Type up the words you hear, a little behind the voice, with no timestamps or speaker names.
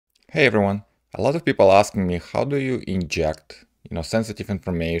Hey everyone, a lot of people asking me how do you inject, sensitive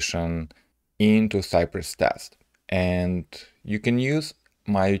information into Cypress test? And you can use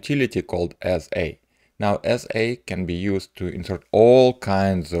my utility called SA. Now SA can be used to insert all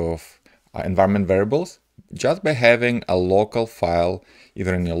kinds of environment variables just by having a local file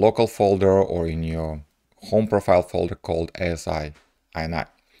either in your local folder or in your home profile folder called ASI INI.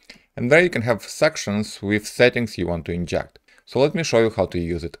 And there you can have sections with settings you want to inject. So let me show you how to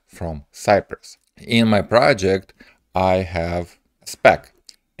use it from Cypress. In my project, I have a spec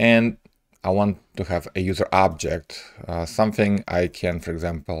and I want to have a user object, something I can, for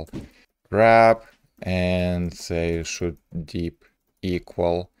example, grab and say should deep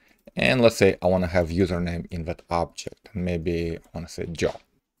equal. And let's say I want to have username in that object. And maybe I want to say Joe.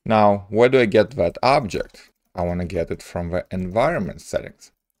 Now, where do I get that object? I want to get it from the environment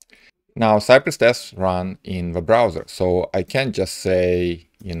settings. Now, Cypress tests run in the browser, so I can't just say,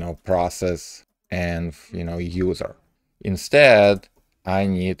 process and, user. Instead, I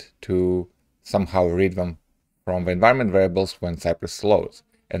need to somehow read them from the environment variables when Cypress loads.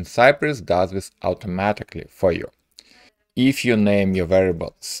 And Cypress does this automatically for you. If you name your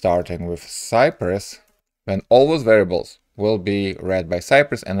variable starting with Cypress, then all those variables will be read by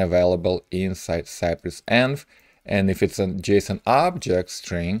Cypress and available inside Cypress env. And if it's a JSON object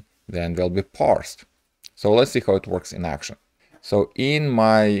string, then they'll be parsed. So let's see how it works in action. So in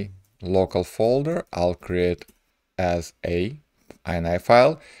my local folder, I'll create as a INI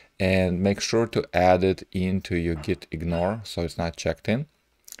file and make sure to add it into your git ignore so it's not checked in.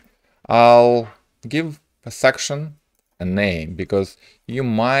 I'll give a section a name because you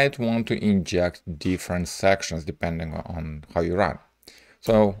might want to inject different sections depending on how you run.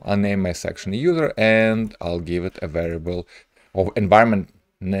 So I'll name my section user and I'll give it a variable of environment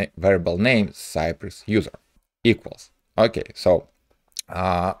variable name Cypress user equals. Okay, so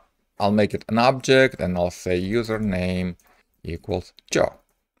I'll make it an object and I'll say username equals Joe.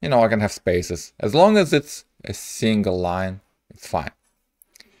 I can have spaces. As long as it's a single line, it's fine.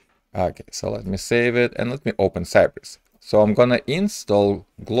 Okay, so let me save it and let me open Cypress. So I'm gonna install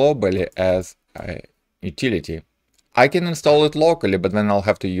globally as a utility. I can install it locally, but then I'll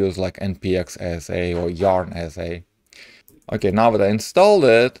have to use like npx SA or yarn SA. Okay, now that I installed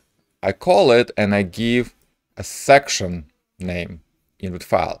it, I call it and I give a section name in the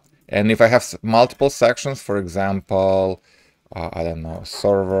file. And if I have multiple sections, for example, I don't know,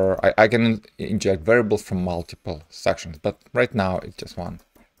 server, I can inject variables from multiple sections, but right now it's just one.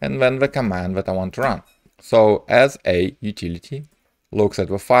 And then the command that I want to run. So as a utility, looks at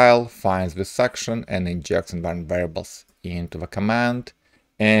the file, finds the section and injects environment variables into the command.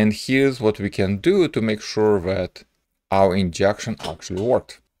 And here's what we can do to make sure that our injection actually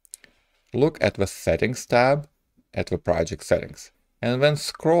worked. Look at the settings tab at the project settings and then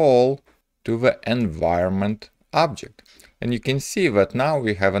scroll to the environment object. And you can see that now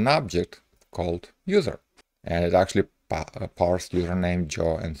we have an object called user and it actually parsed username,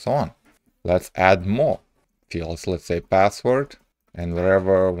 Joe, and so on. Let's add more fields. Let's say password and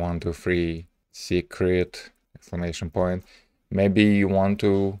wherever 1, 2, 3 secret exclamation point. Maybe you want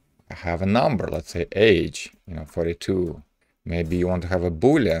to have a number, let's say age, 42. Maybe you want to have a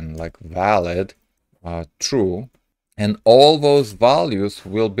boolean like valid, true, and all those values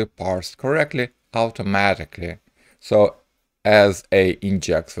will be parsed correctly automatically. So as a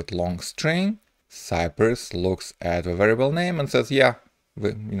injects with long string, Cypress looks at the variable name and says, yeah,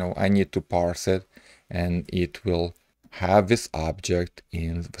 I need to parse it, and it will have this object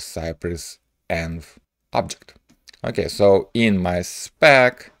in the Cypress env object. Okay, so in my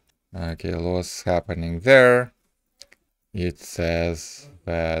spec, okay, what's happening there? It says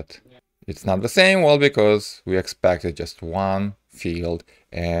that it's not the same, well, because we expected just one field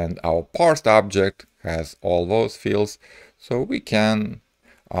and our parsed object has all those fields. So we can,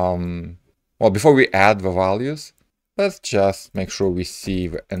 well, before we add the values, let's just make sure we see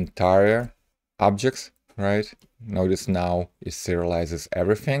the entire objects, right? Notice now it serializes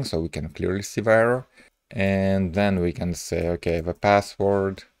everything, so we can clearly see the error. And then we can say, okay, the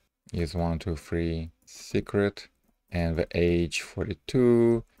password is 1, 2, 3 secret, and the age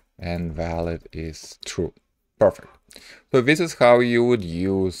 42, and valid is true. Perfect. So this is how you would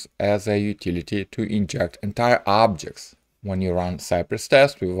use as a utility to inject entire objects when you run Cypress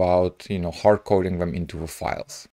test without, hard coding them into the files.